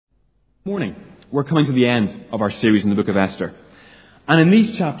Morning. We're coming to the end of our series in the book of Esther. And in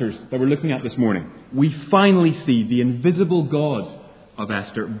these chapters that we're looking at this morning, we finally see the invisible God of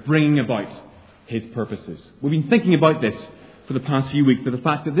Esther bringing about his purposes. We've been thinking about this for the past few weeks, to the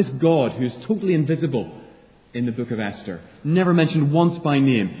fact that this God, who is totally invisible in the book of Esther, never mentioned once by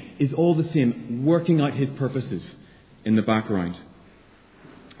name, is all the same working out his purposes in the background.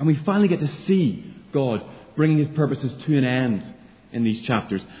 And we finally get to see God bringing his purposes to an end in these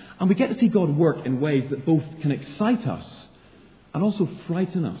chapters. And we get to see God work in ways that both can excite us and also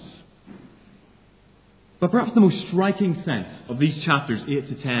frighten us. But perhaps the most striking sense of these chapters 8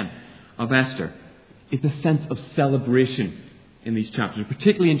 to 10 of Esther is the sense of celebration in these chapters,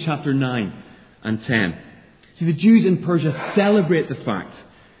 particularly in chapter 9 and 10. See, the Jews in Persia celebrate the fact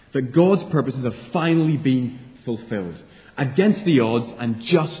that God's purposes have finally been fulfilled, against the odds and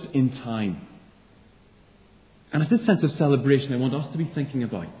just in time. And it's this sense of celebration I want us to be thinking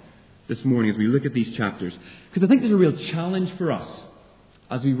about this morning as we look at these chapters. Because I think there's a real challenge for us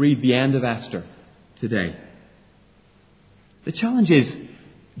as we read the end of Esther today. The challenge is,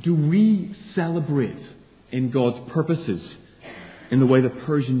 do we celebrate in God's purposes in the way the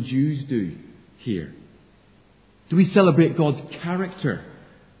Persian Jews do here? Do we celebrate God's character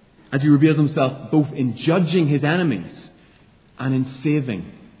as he reveals himself both in judging his enemies and in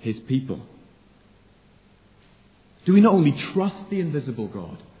saving his people? Do we not only trust the invisible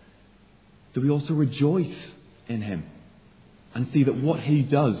God, do we also rejoice in him and see that what he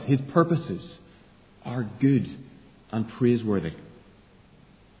does, his purposes, are good and praiseworthy?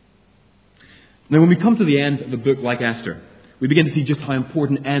 Now, when we come to the end of a book like Esther, we begin to see just how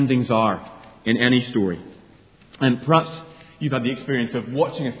important endings are in any story. And perhaps you've had the experience of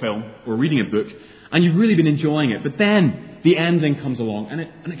watching a film or reading a book and you've really been enjoying it, but then the ending comes along and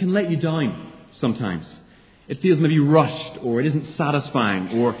it can let you down sometimes. It feels maybe rushed, or it isn't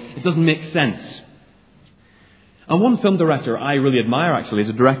satisfying, or it doesn't make sense. And one film director I really admire, actually, is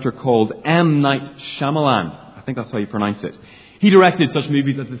a director called M. Night Shyamalan. I think that's how you pronounce it. He directed such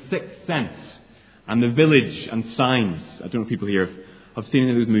movies as The Sixth Sense and The Village and Signs. I don't know if people here have seen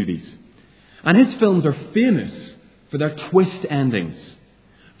any of those movies. And his films are famous for their twist endings,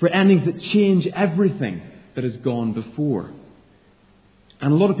 for endings that change everything that has gone before.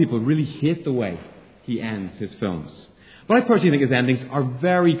 And a lot of people really hate the way he ends his films. But I personally think his endings are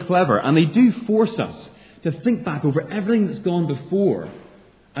very clever, and they do force us to think back over everything that's gone before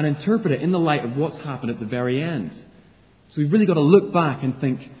and interpret it in the light of what's happened at the very end. So we've really got to look back and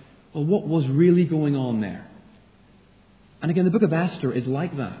think, well, what was really going on there? And again, the book of Esther is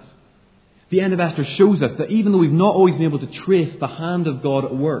like that. The end of Esther shows us that even though we've not always been able to trace the hand of God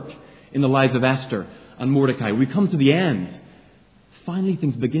at work in the lives of Esther and Mordecai, we come to the end, finally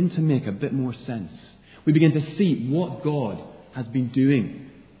things begin to make a bit more sense. We begin to see what God has been doing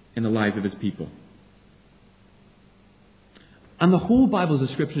in the lives of his people. And the whole Bible's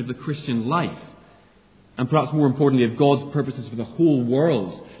description of the Christian life, and perhaps more importantly of God's purposes for the whole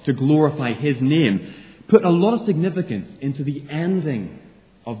world to glorify his name, put a lot of significance into the ending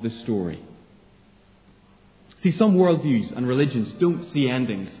of the story. See, some worldviews and religions don't see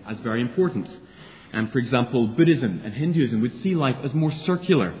endings as very important. And for example, Buddhism and Hinduism would see life as more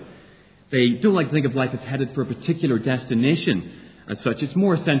circular. They don't like to think of life as headed for a particular destination as such. It's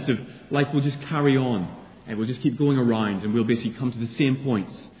more a sense of life will just carry on and we'll just keep going around and we'll basically come to the same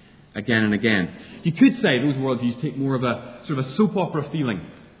points again and again. You could say those worldviews take more of a sort of a soap opera feeling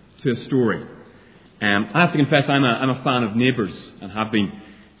to a story. I have to confess I'm a fan of Neighbours and have been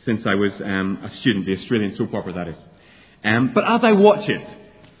since I was a student, the Australian soap opera that is. But as I watch it,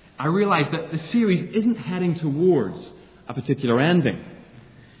 I realise that the series isn't heading towards a particular ending.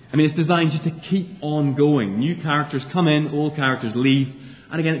 I mean, it's designed just to keep on going. New characters come in, old characters leave.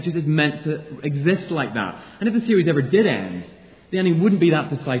 And again, it just is meant to exist like that. And if the series ever did end, the ending wouldn't be that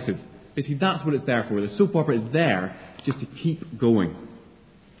decisive. Basically, that's what it's there for. The soap opera is there just to keep going.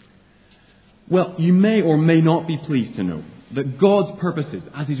 Well, you may or may not be pleased to know that God's purposes,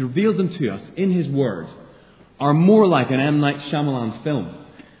 as he's revealed them to us in his word, are more like an M. Night Shyamalan film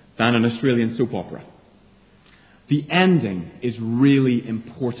than an Australian soap opera. The ending is really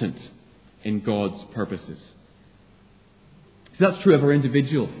important in God's purposes. So that's true of our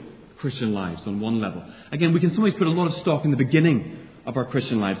individual Christian lives on one level. Again, we can sometimes put a lot of stock in the beginning of our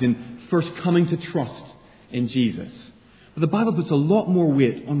Christian lives, in first coming to trust in Jesus. But the Bible puts a lot more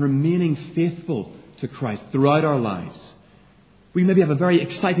weight on remaining faithful to Christ throughout our lives. We maybe have a very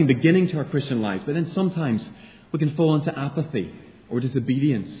exciting beginning to our Christian lives, but then sometimes we can fall into apathy or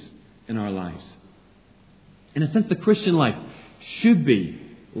disobedience in our lives. In a sense, the Christian life should be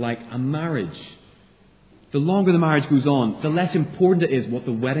like a marriage the longer the marriage goes on, the less important it is what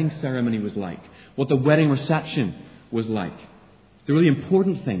the wedding ceremony was like, what the wedding reception was like. The really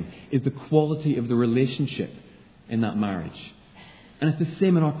important thing is the quality of the relationship in that marriage. And it's the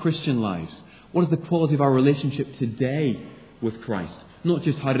same in our Christian lives. What is the quality of our relationship today with Christ? Not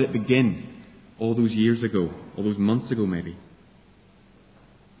just how did it begin all those years ago, all those months ago maybe.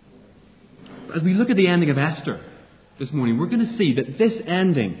 But as we look at the ending of Esther this morning, we're going to see that this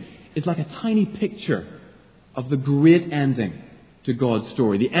ending is like a tiny picture of the great ending to God's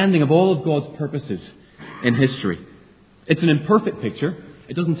story, the ending of all of God's purposes in history. It's an imperfect picture.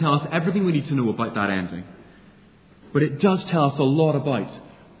 It doesn't tell us everything we need to know about that ending. But it does tell us a lot about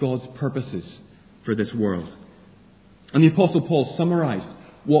God's purposes for this world. And the Apostle Paul summarized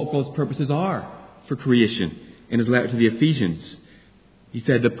what God's purposes are for creation in his letter to the Ephesians. He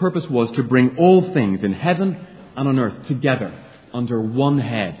said the purpose was to bring all things in heaven and on earth together under one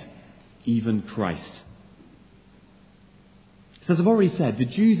head, even Christ. So as I've already said, the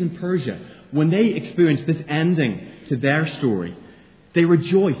Jews in Persia, when they experience this ending to their story, they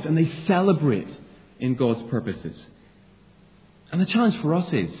rejoice and they celebrate in God's purposes. And the challenge for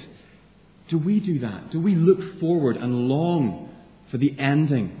us is, do we do that? Do we look forward and long for the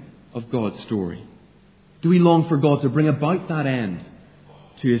ending of God's story? Do we long for God to bring about that end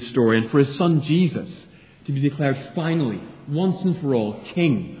to His story and for His Son Jesus to be declared finally, once and for all,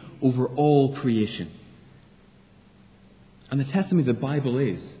 King over all creation? And the testimony of the Bible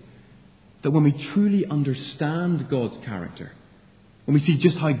is that when we truly understand God's character, when we see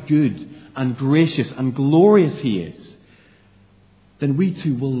just how good and gracious and glorious He is, then we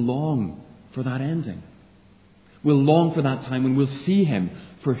too will long for that ending. We'll long for that time when we'll see Him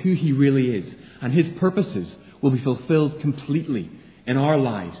for who He really is, and His purposes will be fulfilled completely in our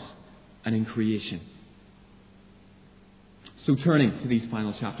lives and in creation. So turning to these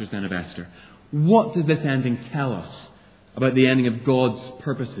final chapters then of Esther, what does this ending tell us about the ending of God's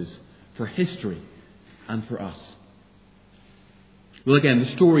purposes for history and for us? Well, again,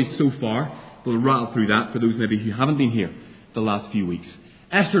 the story so far, we'll rattle through that for those maybe who haven't been here the last few weeks.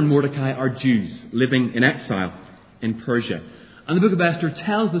 Esther and Mordecai are Jews living in exile in Persia. And the book of Esther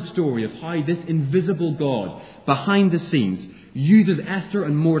tells the story of how this invisible God behind the scenes uses Esther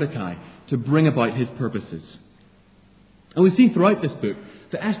and Mordecai to bring about His purposes. And we've seen throughout this book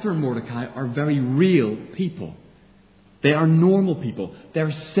that Esther and Mordecai are very real people. They are normal people.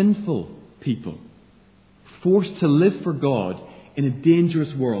 They're sinful people, forced to live for God in a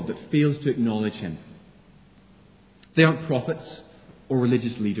dangerous world that fails to acknowledge Him. They aren't prophets or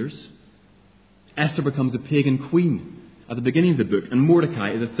religious leaders. Esther becomes a pagan queen at the beginning of the book, and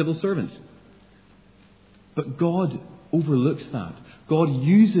Mordecai is a civil servant. But God overlooks that. God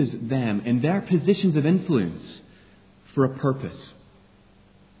uses them in their positions of influence for a purpose.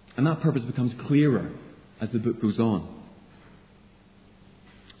 And that purpose becomes clearer as the book goes on.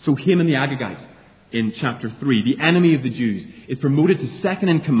 So Haman the Agagite in chapter 3, the enemy of the Jews, is promoted to second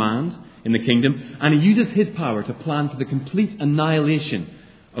in command in the kingdom, and he uses his power to plan for the complete annihilation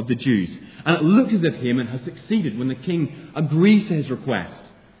of the Jews. And it looks as if Haman has succeeded when the king agrees to his request.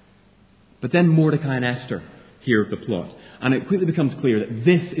 But then Mordecai and Esther hear of the plot, and it quickly becomes clear that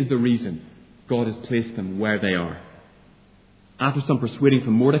this is the reason God has placed them where they are. After some persuading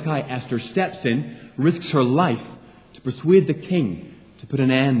from Mordecai, Esther steps in, risks her life to persuade the king to put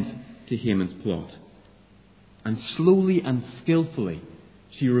an end to Haman's plot. And slowly and skillfully,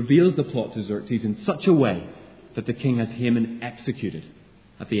 she reveals the plot to Xerxes in such a way that the king has Haman executed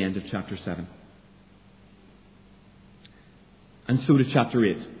at the end of chapter 7. And so does chapter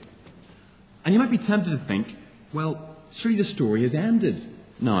 8. And you might be tempted to think, well, surely the story has ended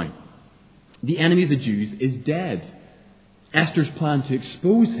now. The enemy of the Jews is dead. Esther's plan to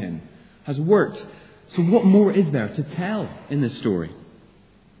expose him has worked. So what more is there to tell in this story?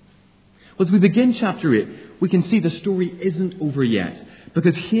 Well, as we begin chapter 8, we can see the story isn't over yet,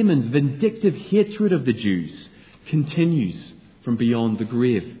 because Haman's vindictive hatred of the Jews continues from beyond the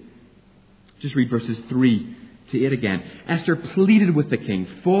grave. Just read verses 3 to 8 again. Esther pleaded with the king,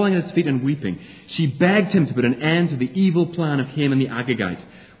 falling at his feet and weeping. She begged him to put an end to the evil plan of Haman the Agagite,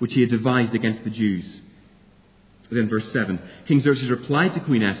 which he had devised against the Jews. Then verse 7, King Xerxes replied to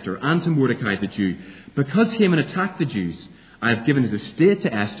Queen Esther and to Mordecai the Jew, because Haman attacked the Jews, I have given his estate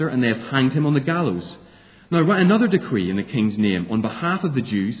to Esther, and they have hanged him on the gallows. Now write another decree in the king's name on behalf of the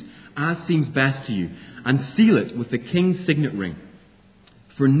Jews, as seems best to you, and seal it with the king's signet ring.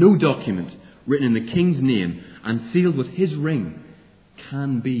 For no document written in the king's name and sealed with his ring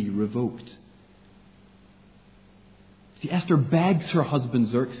can be revoked. See, Esther begs her husband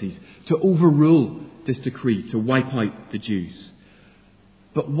Xerxes to overrule this decree to wipe out the Jews.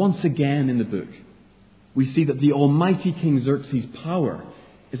 But once again in the book, we see that the almighty King Xerxes' power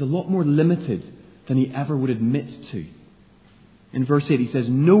is a lot more limited than he ever would admit to. In verse 8 he says,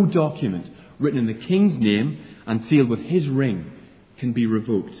 "No document written in the king's name and sealed with his ring can be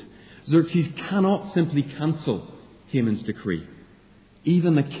revoked." Xerxes cannot simply cancel Haman's decree.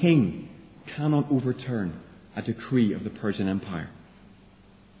 Even the king cannot overturn a decree of the Persian Empire.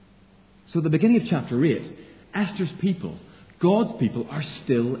 So at the beginning of chapter 8, Esther's people, God's people, are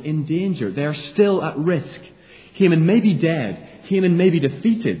still in danger. They are still at risk. Haman may be dead, Haman may be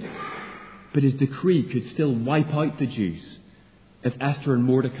defeated, but his decree could still wipe out the Jews if Esther and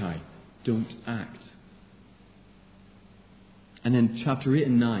Mordecai don't act. And then chapter 8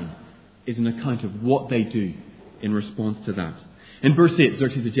 and 9 is an account of what they do in response to that. In verse 8,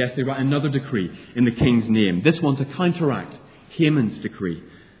 Xerxes suggests they write another decree in the king's name, this one to counteract Haman's decree.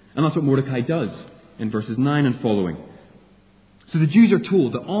 And that's what Mordecai does in verses 9 and following. So the Jews are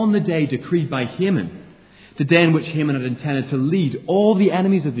told that on the day decreed by Haman, the day in which Haman had intended to lead all the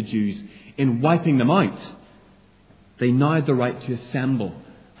enemies of the Jews in wiping them out, they now had the right to assemble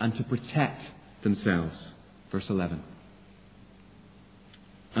and to protect themselves. Verse 11.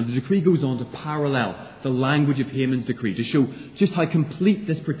 And the decree goes on to parallel the language of Haman's decree to show just how complete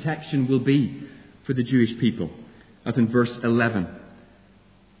this protection will be for the Jewish people. As in verse 11,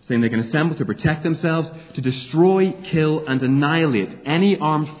 saying they can assemble to protect themselves, to destroy, kill and annihilate any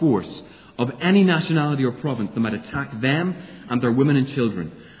armed force of any nationality or province that might attack them and their women and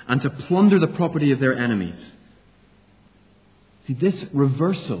children, and to plunder the property of their enemies. See, this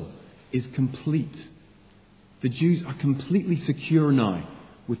reversal is complete. The Jews are completely secure now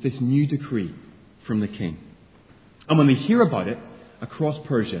with this new decree from the king. And when they hear about it across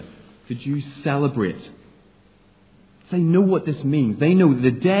Persia, the Jews celebrate. They know what this means. They know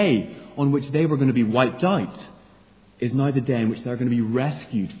the day on which they were going to be wiped out is now the day in which they're going to be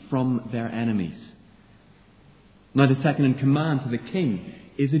rescued from their enemies. Now the second in command to the king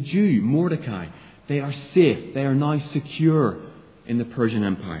is a Jew, Mordecai. They are safe. They are now secure in the Persian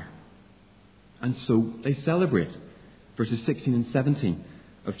Empire. And so they celebrate. Verses 16 and 17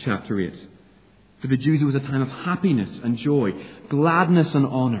 of chapter 8. For the Jews it was a time of happiness and joy, gladness and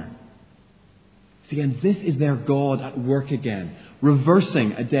honour. See, again, this is their God at work again,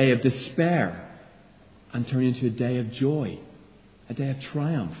 reversing a day of despair and turning into a day of joy, a day of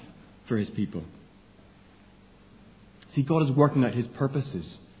triumph for his people. See, God is working out his purposes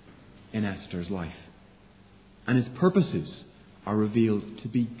in Esther's life. And his purposes are revealed to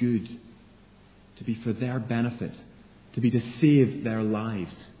be good, to be for their benefit, to be to save their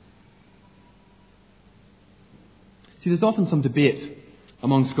lives. See, there's often some debate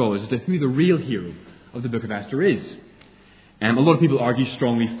among scholars as to who the real hero of the book of Esther is. A lot of people argue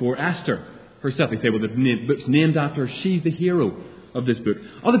strongly for Esther herself. They say, well, the book's named after her. She's the hero of this book.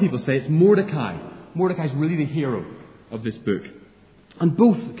 Other people say it's Mordecai. Mordecai's really the hero of this book. And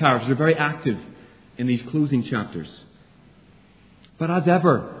both characters are very active in these closing chapters. But as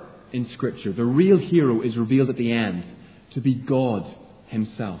ever in Scripture, the real hero is revealed at the end to be God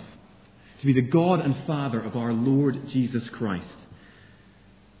himself, to be the God and Father of our Lord Jesus Christ.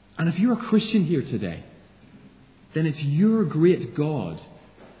 And if you're a Christian here today, then it's your great God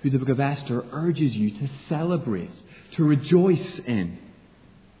who the book of Esther urges you to celebrate, to rejoice in.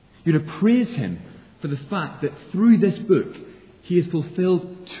 You're to praise him for the fact that through this book he has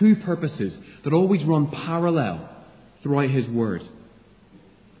fulfilled two purposes that always run parallel throughout his word.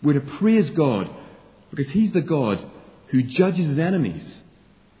 We're to praise God because he's the God who judges his enemies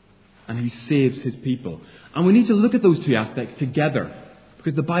and who saves his people. And we need to look at those two aspects together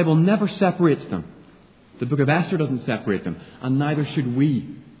because the Bible never separates them. The book of Esther doesn't separate them, and neither should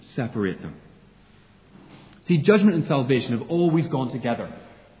we separate them. See, judgment and salvation have always gone together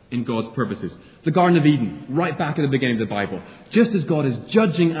in God's purposes. The Garden of Eden, right back at the beginning of the Bible, just as God is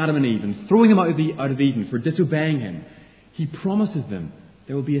judging Adam and Eve and throwing them out of Eden for disobeying him, he promises them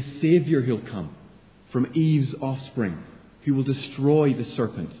there will be a Saviour who'll come from Eve's offspring who will destroy the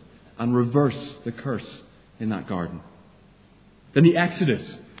serpent and reverse the curse in that garden. Then the Exodus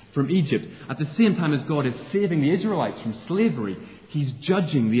from Egypt, at the same time as God is saving the Israelites from slavery, he's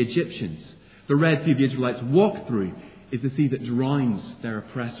judging the Egyptians. The Red Sea the Israelites walk through is the sea that drowns their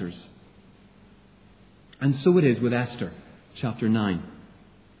oppressors. And so it is with Esther, chapter 9.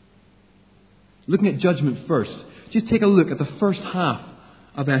 Looking at judgment first, just take a look at the first half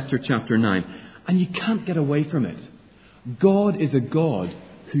of Esther chapter 9, and you can't get away from it. God is a God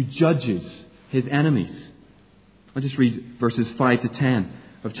who judges his enemies. I'll just read verses 5 to 10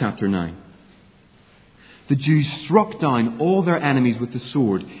 of chapter 9. The Jews struck down all their enemies with the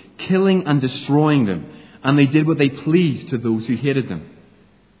sword, killing and destroying them, and they did what they pleased to those who hated them.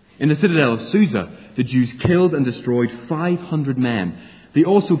 In the citadel of Susa, the Jews killed and destroyed 500 men. They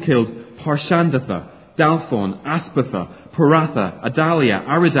also killed Parshandatha, Dalphon, Aspatha, Paratha, Adalia,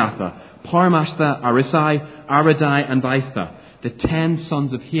 Aridatha, Parmashtha, Arisai, Aradai, and Vaistha, the 10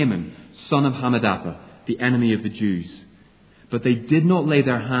 sons of Haman, son of Hammedatha, the enemy of the Jews. But they did not lay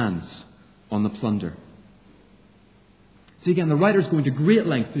their hands on the plunder. See, again, the writer is going to great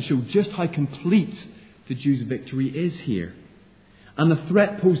lengths to show just how complete the Jews' victory is here. And the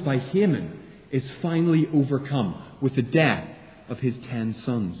threat posed by Haman is finally overcome with the death of his 10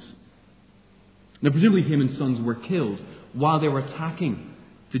 sons. Now, presumably Haman's sons were killed while they were attacking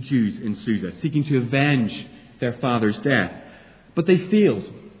the Jews in Susa, seeking to avenge their father's death. But they failed,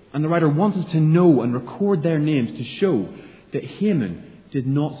 and the writer wants us to know and record their names to show that Haman did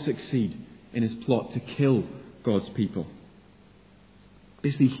not succeed in his plot to kill God's people.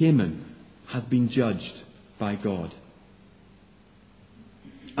 Basically, Haman has been judged by God.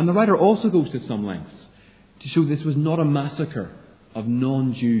 And the writer also goes to some lengths to show this was not a massacre of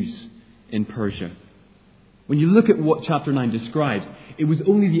non-Jews in Persia. When you look at what chapter 9 describes, it was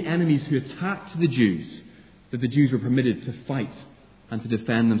only the enemies who attacked the Jews that the Jews were permitted to fight and to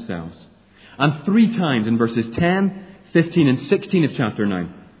defend themselves. And 3 times in verses 10, 15 and 16 of chapter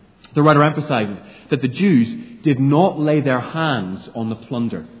 9, the writer emphasizes that the Jews did not lay their hands on the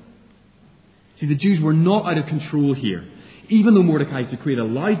plunder. See, the Jews were not out of control here. Even though Mordecai's decree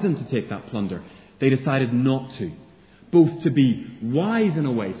allowed them to take that plunder, they decided not to. Both to be wise in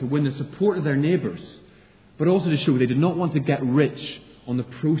a way, to win the support of their neighbours, but also to show they did not want to get rich on the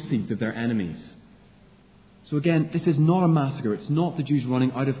proceeds of their enemies. So again, this is not a massacre. It's not the Jews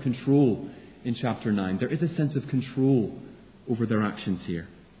running out of control in chapter 9. There is a sense of control over their actions here.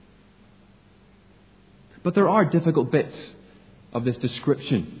 But there are difficult bits of this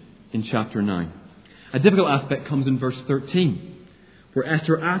description in chapter 9. A difficult aspect comes in verse 13, where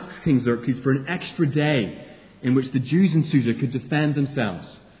Esther asks King Xerxes for an extra day in which the Jews in Susa could defend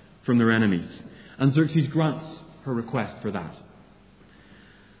themselves from their enemies. And Xerxes grants her request for that.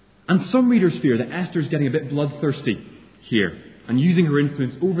 And some readers fear that Esther is getting a bit bloodthirsty here and using her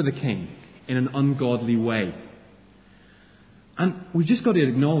influence over the king in an ungodly way. And we've just got to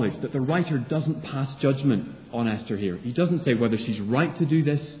acknowledge that the writer doesn't pass judgment on Esther here. He doesn't say whether she's right to do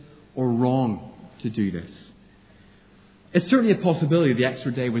this or wrong to do this. It's certainly a possibility the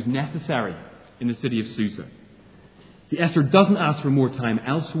extra day was necessary in the city of Susa. See, Esther doesn't ask for more time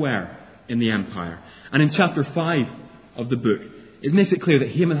elsewhere in the empire. And in chapter 5 of the book, it makes it clear that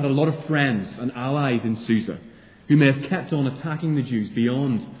Haman had a lot of friends and allies in Susa who may have kept on attacking the Jews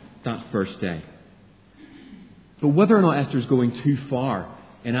beyond that first day. But whether or not Esther is going too far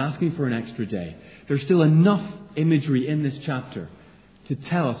in asking for an extra day, there's still enough imagery in this chapter to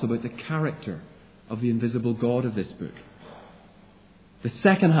tell us about the character of the invisible God of this book. The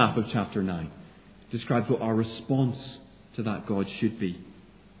second half of chapter 9 describes what our response to that God should be.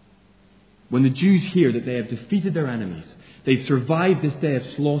 When the Jews hear that they have defeated their enemies, they've survived this day of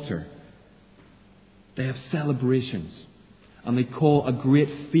slaughter, they have celebrations, and they call a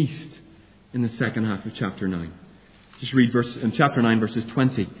great feast in the second half of chapter 9. Just read in chapter 9, verses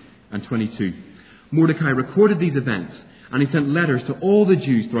 20 and 22. Mordecai recorded these events, and he sent letters to all the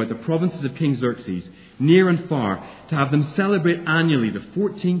Jews throughout the provinces of King Xerxes, near and far, to have them celebrate annually the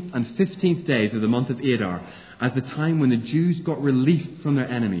 14th and 15th days of the month of Adar, as the time when the Jews got relief from their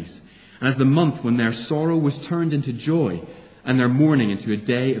enemies, and as the month when their sorrow was turned into joy, and their mourning into a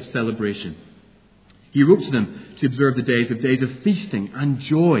day of celebration. He wrote to them to observe the days of feasting and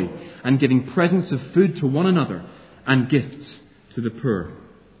joy, and giving presents of food to one another, and gifts to the poor.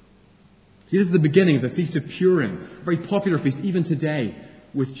 See, this is the beginning of the Feast of Purim, a very popular feast even today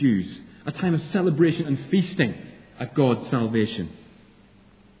with Jews, a time of celebration and feasting at God's salvation.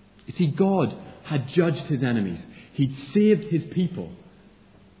 You see, God had judged his enemies. He'd saved his people.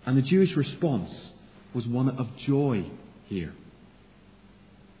 And the Jewish response was one of joy here.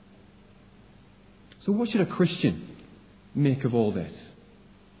 So what should a Christian make of all this?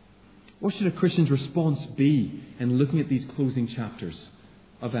 What should a Christian's response be in looking at these closing chapters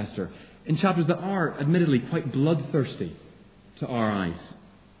of Esther? In chapters that are admittedly quite bloodthirsty to our eyes.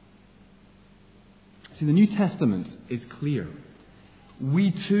 See, the New Testament is clear.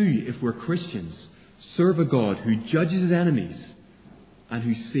 We too, if we're Christians, serve a God who judges his enemies and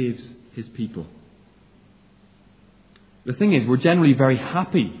who saves his people. The thing is, we're generally very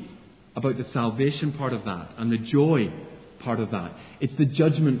happy about the salvation part of that and the joy part of that. It's the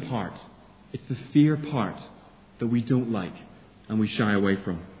judgment part, it's the fear part that we don't like and we shy away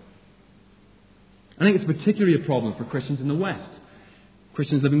from. I think it's particularly a problem for Christians in the West.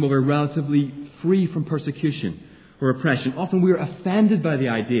 Christians living where we're relatively free from persecution, or oppression. Often we are offended by the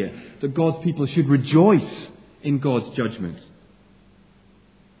idea that God's people should rejoice in God's judgment.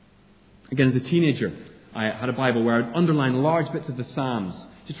 Again, as a teenager, I had a Bible where I would underline large bits of the Psalms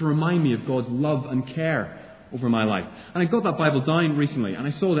just to remind me of God's love and care over my life. And I got that Bible down recently, and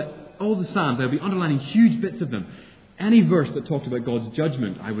I saw that all the Psalms, I would be underlining huge bits of them. Any verse that talked about God's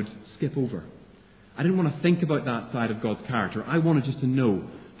judgment, I would skip over. I didn't want to think about that side of God's character. I wanted just to know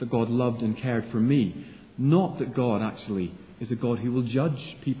that God loved and cared for me, not that God actually is a God who will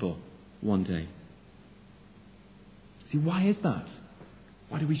judge people one day. See, why is that?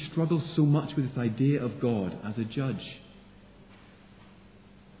 Why do we struggle so much with this idea of God as a judge?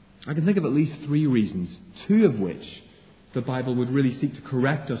 I can think of at least 3 reasons, 2 of which the Bible would really seek to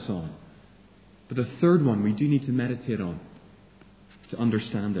correct us on. But the third one we do need to meditate on to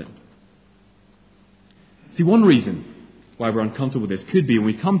understand it. See, one reason why we're uncomfortable with this could be when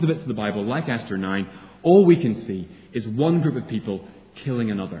we come to bits of the Bible like Esther 9, all we can see is one group of people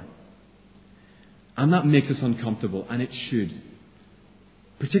killing another. And that makes us uncomfortable, and it should.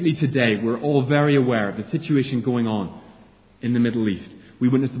 Particularly today, we're all very aware of the situation going on in the Middle East. We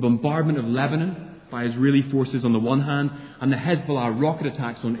witnessed the bombardment of Lebanon by Israeli forces on the one hand, and the Hezbollah rocket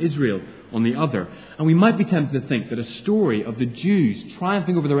attacks on Israel on the other. And we might be tempted to think that a story of the Jews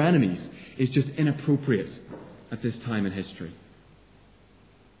triumphing over their enemies is just inappropriate at this time in history.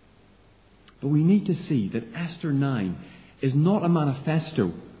 But we need to see that Esther 9 is not a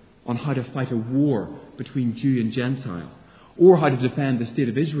manifesto on how to fight a war between Jew and Gentile, or how to defend the state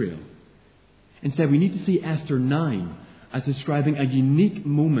of Israel. Instead, we need to see Esther 9 as describing a unique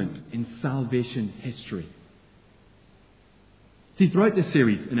moment in salvation history. See, throughout this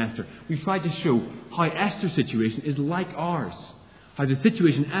series in Esther, we've tried to show how Esther's situation is like ours. How the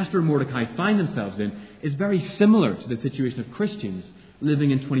situation Esther and Mordecai find themselves in is very similar to the situation of Christians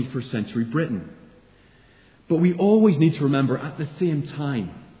living in 21st century Britain. But we always need to remember at the same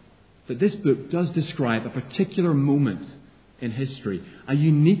time that this book does describe a particular moment in history, a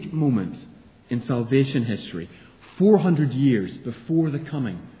unique moment in salvation history, 400 years before the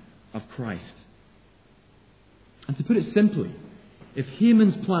coming of Christ. And to put it simply, if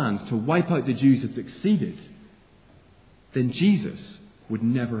Haman's plans to wipe out the Jews had succeeded, then Jesus would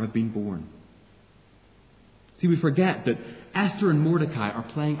never have been born. See, we forget that Esther and Mordecai are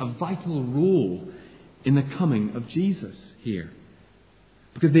playing a vital role in the coming of Jesus here.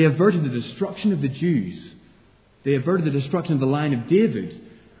 Because they averted the destruction of the Jews. They averted the destruction of the line of David.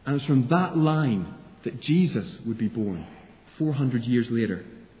 And it's from that line that Jesus would be born 400 years later.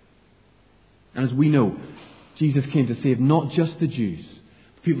 And as we know, Jesus came to save not just the Jews,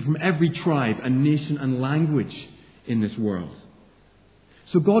 but people from every tribe and nation and language in this world.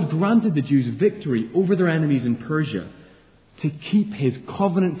 So God granted the Jews victory over their enemies in Persia to keep his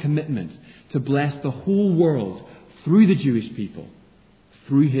covenant commitment to bless the whole world through the Jewish people,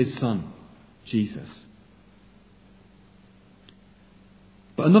 through his Son, Jesus.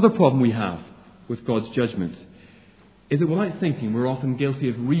 But another problem we have with God's judgment is that without thinking, we're often guilty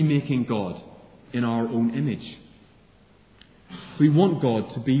of remaking God in our own image. So we want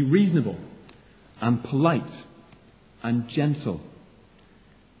God to be reasonable and polite and gentle.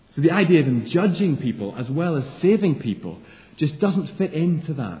 So the idea of him judging people as well as saving people just doesn't fit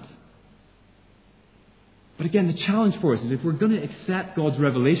into that. But again, the challenge for us is if we're going to accept God's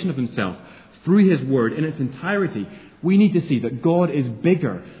revelation of himself through his word in its entirety, we need to see that God is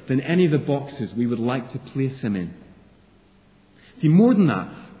bigger than any of the boxes we would like to place him in. See, more than that,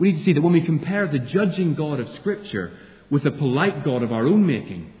 we need to see that when we compare the judging God of Scripture with the polite God of our own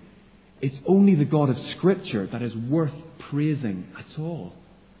making, it's only the God of Scripture that is worth praising at all.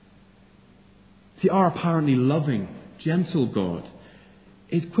 See, our apparently loving, gentle God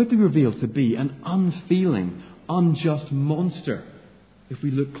is quickly revealed to be an unfeeling, unjust monster if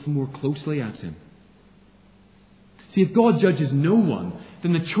we look more closely at him. See, if God judges no one,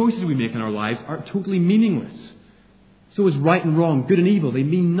 then the choices we make in our lives are totally meaningless. So is right and wrong, good and evil, they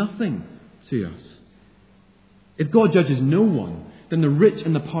mean nothing to us. If God judges no one, then the rich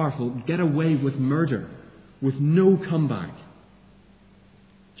and the powerful get away with murder with no comeback.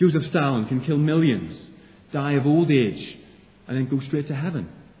 Joseph Stalin can kill millions, die of old age, and then go straight to heaven.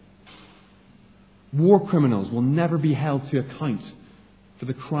 War criminals will never be held to account for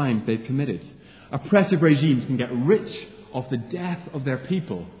the crimes they've committed. Oppressive regimes can get rich off the death of their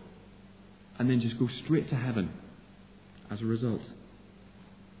people and then just go straight to heaven as a result.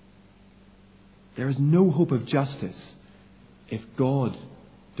 There is no hope of justice if God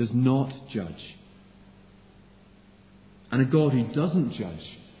does not judge. And a God who doesn't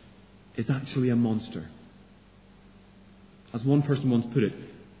judge is actually a monster. As one person once put it,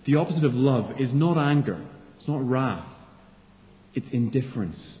 the opposite of love is not anger, It's not wrath. It's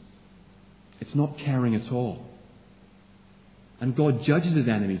indifference. It's not caring at all. And God judges his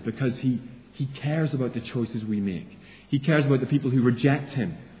enemies because he cares about the choices we make. He cares about the people who reject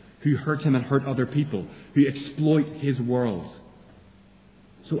him, who hurt him and hurt other people, who exploit his world.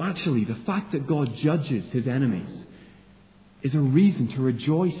 So actually, the fact that God judges his enemies is a reason to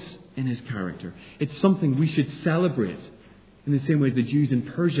rejoice in his character. It's something we should celebrate in the same way the Jews in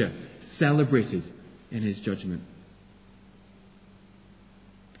Persia celebrated in his judgment.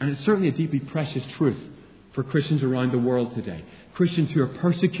 And it's certainly a deeply precious truth for Christians around the world today. Christians who are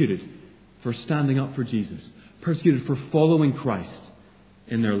persecuted for standing up for Jesus, persecuted for following Christ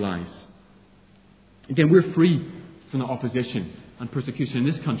in their lives. Again, we're free from the opposition and persecution in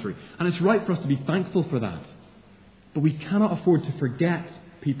this country, and it's right for us to be thankful for that. But we cannot afford to forget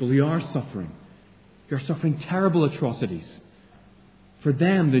people who are suffering terrible atrocities. For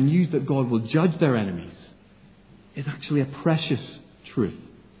them, the news that God will judge their enemies is actually a precious truth.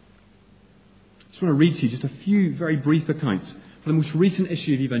 I just want to read to you just a few very brief accounts from the most recent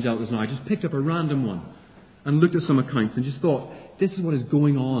issue of Evangelicals Now. I just picked up a random one and looked at some accounts and just thought, this is what is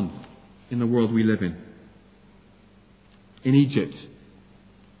going on in the world we live in. In Egypt.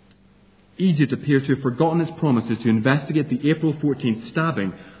 Egypt appears to have forgotten its promises to investigate the April 14th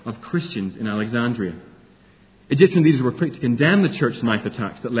stabbing of Christians in Alexandria. Egyptian leaders were quick to condemn the church knife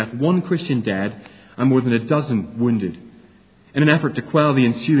attacks that left 1 Christian dead and more than a dozen wounded. In an effort to quell the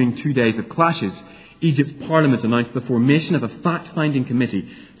ensuing 2 days of clashes, Egypt's parliament announced the formation of a fact-finding committee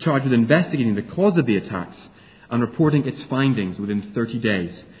charged with investigating the cause of the attacks and reporting its findings within 30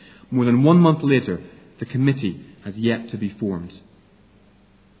 days. More than 1 month later, the committee has yet to be formed.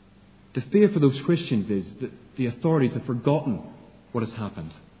 The fear for those Christians is that the authorities have forgotten what has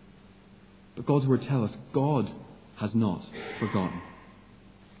happened. But God's word tells us God has not forgotten.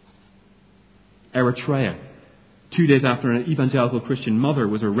 Eritrea. 2 days after an evangelical Christian mother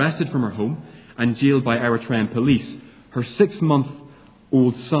was arrested from her home and jailed by Eritrean police, her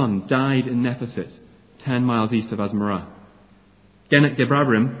 6-month-old son died in Nephisit, 10 miles east of Asmara. Genet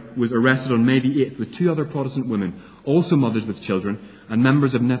Gebrabrim was arrested on May the 8th with 2 other Protestant women, also mothers with children, and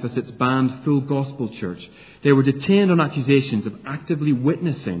members of Nephesit's banned Full Gospel Church. They were detained on accusations of actively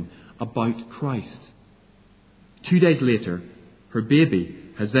witnessing about Christ. 2 days later, her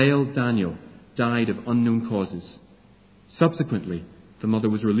baby, Hazael Daniel, died of unknown causes. Subsequently, the mother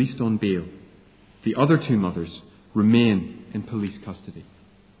was released on bail. The other 2 mothers remain in police custody.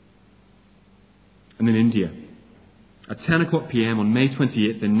 And in India, at 10 o'clock p.m. on May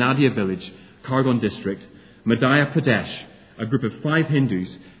 28th in Nadia village, Kargon district, Madhya Pradesh, a group of 5 Hindus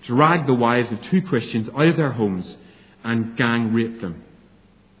dragged the wives of 2 Christians out of their homes and gang raped them.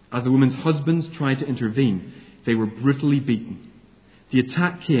 As the women's husbands tried to intervene, they were brutally beaten. The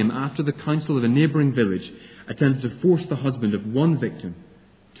attack came after the council of a neighbouring village attempted to force the husband of one victim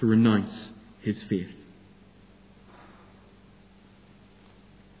to renounce his faith.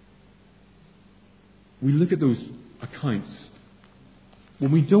 We look at those accounts.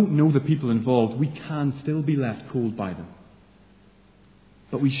 When we don't know the people involved, we can still be left cold by them.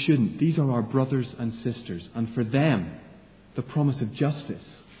 But we shouldn't. These are our brothers and sisters. And for them, the promise of justice,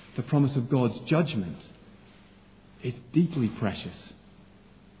 the promise of God's judgment, is deeply precious.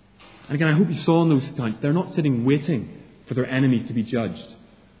 And again, I hope you saw in those accounts, they're not sitting waiting for their enemies to be judged.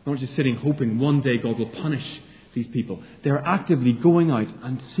 They're not just sitting hoping one day God will punish these people. They're actively going out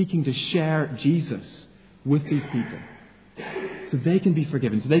and seeking to share Jesus with these people so they can be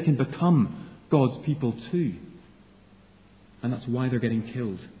forgiven, so they can become God's people too. And that's why they're getting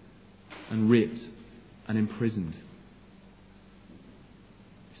killed and raped and imprisoned.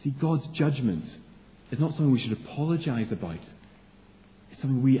 See, God's judgment is not something we should apologize about. It's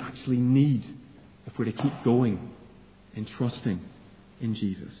something we actually need if we're to keep going in trusting in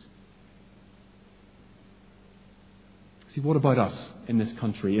Jesus. See, what about us in this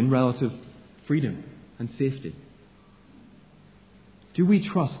country, in relative freedom and safety? Do we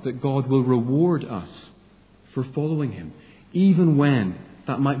trust that God will reward us for following him, even when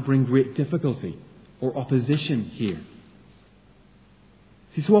that might bring great difficulty or opposition here?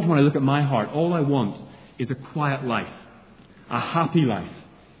 See, so often when I look at my heart, all I want is a quiet life, a happy life,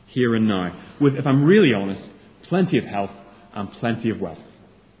 here and now, with, if I'm really honest, plenty of health and plenty of wealth.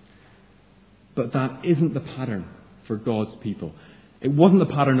 But that isn't the pattern for God's people. It wasn't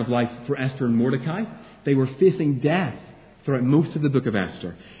the pattern of life for Esther and Mordecai. They were facing death throughout most of the book of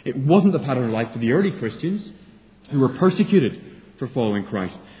Esther. It wasn't the pattern of life for the early Christians who were persecuted for following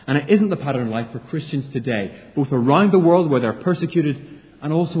Christ. And it isn't the pattern of life for Christians today, both around the world where they're persecuted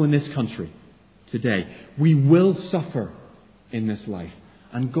and also in this country today. We will suffer in this life.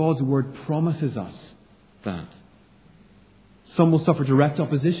 And God's word promises us that. Some will suffer direct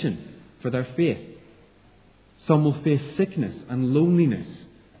opposition for their faith. Some will face sickness and loneliness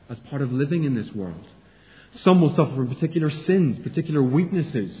as part of living in this world. Some will suffer from particular sins, particular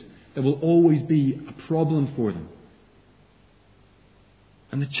weaknesses that will always be a problem for them.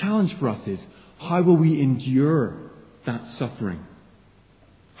 And the challenge for us is, how will we endure that suffering?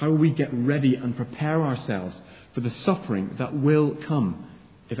 How will we get ready and prepare ourselves for the suffering that will come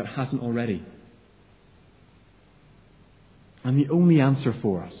if it hasn't already? And the only answer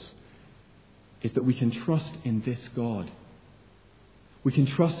for us is that we can trust in this God. We can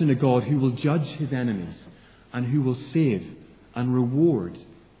trust in a God who will judge his enemies and who will save and reward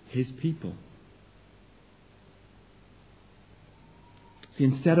his people. See,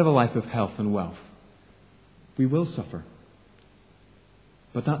 instead of a life of health and wealth, we will suffer.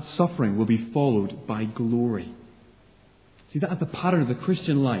 But that suffering will be followed by glory. See, that is the pattern of the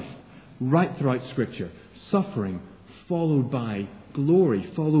Christian life right throughout Scripture. Suffering followed by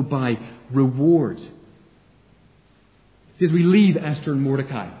glory, followed by reward. See, as we leave Esther and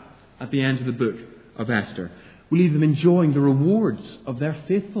Mordecai at the end of the book of Esther, we leave them enjoying the rewards of their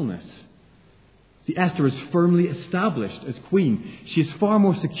faithfulness. See, Esther is firmly established as queen. She is far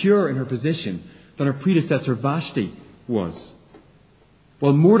more secure in her position than her predecessor Vashti was.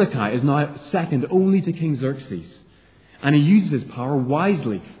 While Mordecai is now second only to King Xerxes, and he uses his power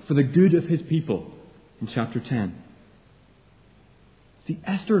wisely for the good of his people in chapter 10. See,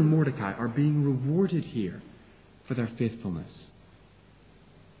 Esther and Mordecai are being rewarded here for their faithfulness.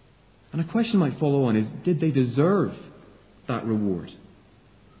 And a question might follow on is, did they deserve that reward?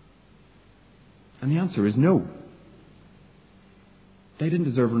 And the answer is no. They didn't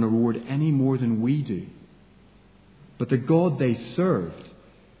deserve a reward any more than we do. But the God they served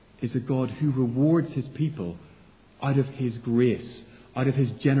is a God who rewards his people out of his grace, out of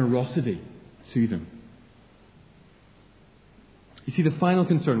his generosity to them. You see, the final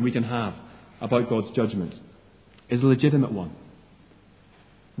concern we can have about God's judgment is a legitimate one.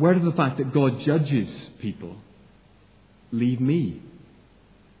 Where does the fact that God judges people leave me?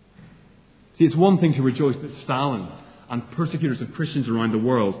 See, it's one thing to rejoice that Stalin and persecutors of Christians around the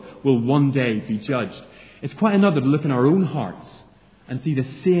world will one day be judged. It's quite another to look in our own hearts and see the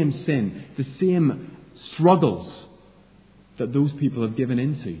same sin, the same struggles that those people have given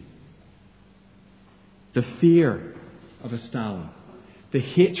into. The fear of a Stalin, the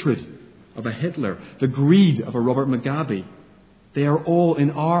hatred of a Hitler, the greed of a Robert Mugabe, they are all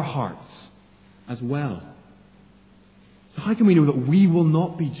in our hearts as well. So how can we know that we will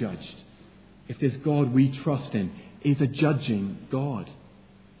not be judged if this God we trust in is a judging God?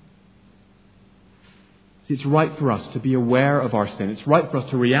 See, it's right for us to be aware of our sin. It's right for us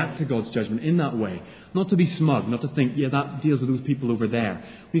to react to God's judgment in that way. Not to be smug, not to think, yeah, that deals with those people over there.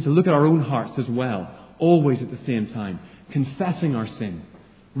 We need to look at our own hearts as well, always at the same time, confessing our sin,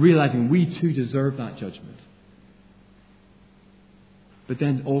 realizing we too deserve that judgment. But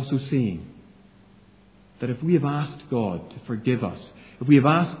then also seeing that if we have asked God to forgive us, if we have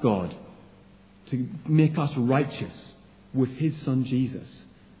asked God to make us righteous with his Son Jesus,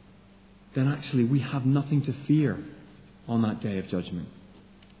 then actually we have nothing to fear on that day of judgment.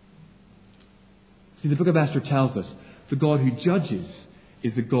 See, the book of Esther tells us the God who judges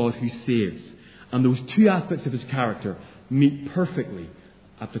is the God who saves. And those two aspects of his character meet perfectly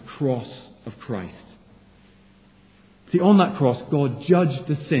at the cross of Christ. See, on that cross, God judged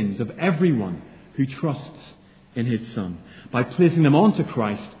the sins of everyone who trusts in his Son by placing them onto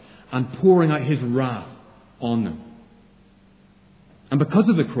Christ and pouring out his wrath on them. And because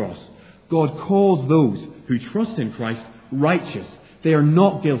of the cross, God calls those who trust in Christ righteous. They are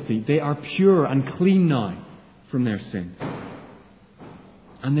not guilty. They are pure and clean now from their sin.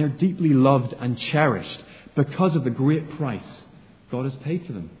 And they're deeply loved and cherished because of the great price God has paid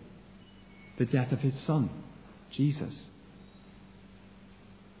for them. The death of his Son, Jesus.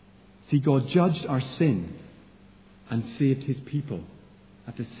 See, God judged our sin and saved his people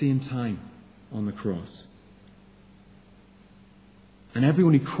at the same time on the cross. And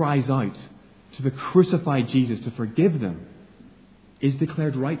everyone who cries out to the crucified Jesus to forgive them is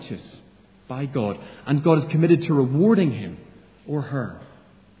declared righteous by God. And God is committed to rewarding him or her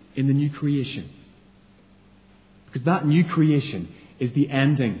in the new creation. Because that new creation is the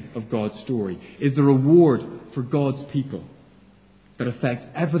ending of God's story, is the reward for God's people that affects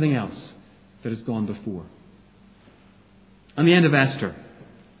everything else that has gone before. And the end of Esther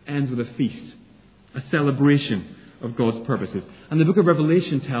ends with a feast, a celebration of God's purposes. And the book of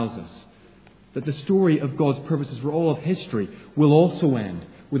Revelation tells us that the story of God's purposes for all of history will also end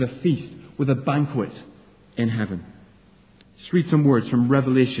with a feast, with a banquet in heaven. Just read some words from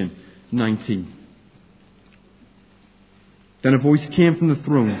Revelation 19. Then a voice came from the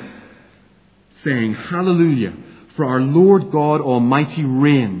throne saying, Hallelujah, for our Lord God Almighty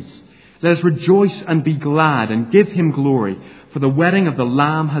reigns. Let us rejoice and be glad and give him glory, for the wedding of the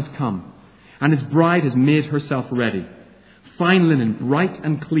Lamb has come, and his bride has made herself ready. Fine linen, bright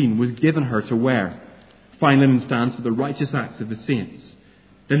and clean, was given her to wear. Fine linen stands for the righteous acts of the saints.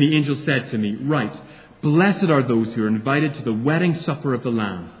 Then the angel said to me, Write, blessed are those who are invited to the wedding supper of the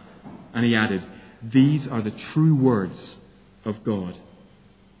Lamb. And he added, These are the true words of God.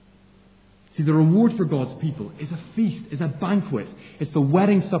 See, the reward for God's people is a feast, is a banquet. It's the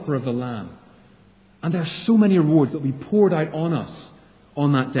wedding supper of the Lamb. And there are so many rewards that will be poured out on us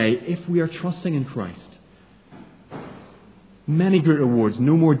on that day if we are trusting in Christ. Many great rewards.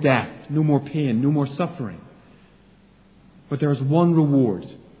 No more death, no more pain, no more suffering. But there is one reward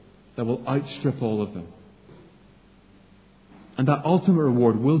that will outstrip all of them. And that ultimate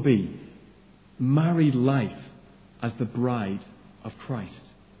reward will be married life as the bride of Christ.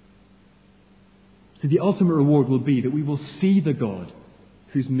 So the ultimate reward will be that we will see the God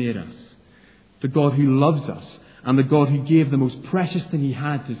who's made us, the God who loves us, and the God who gave the most precious thing he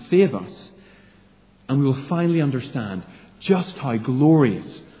had to save us. And we will finally understand just how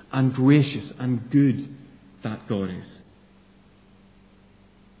glorious and gracious and good that God is.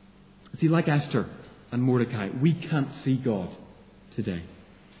 See, like Esther and Mordecai, we can't see God today.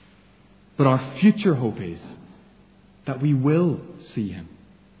 But our future hope is that we will see him.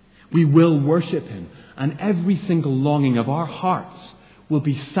 We will worship him. And every single longing of our hearts will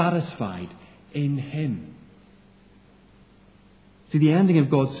be satisfied in him. See, the ending of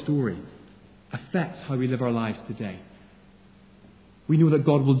God's story affects how we live our lives today. We know that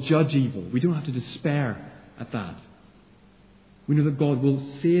God will judge evil. We don't have to despair at that. We know that God will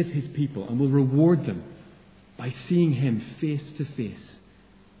save his people and will reward them by seeing him face to face.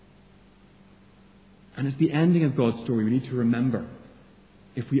 And it's the ending of God's story we need to remember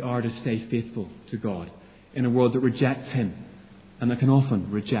if we are to stay faithful to God in a world that rejects him and that can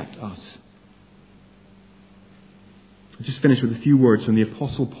often reject us. I'll just finish with a few words from the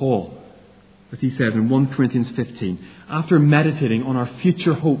Apostle Paul, as he says in 1 Corinthians 15, after meditating on our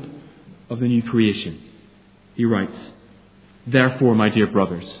future hope of the new creation. He writes, Therefore, my dear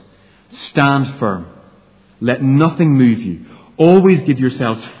brothers, stand firm. Let nothing move you. Always give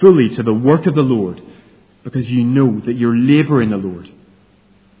yourselves fully to the work of the Lord, because you know that your labour in the Lord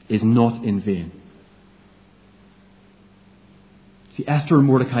is not in vain. See, Esther and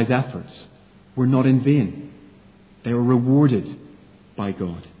Mordecai's efforts were not in vain. They were rewarded by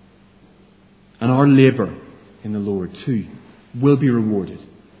God. And our labour in the Lord too will be rewarded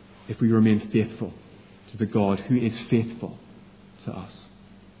if we remain faithful to the God who is faithful to us.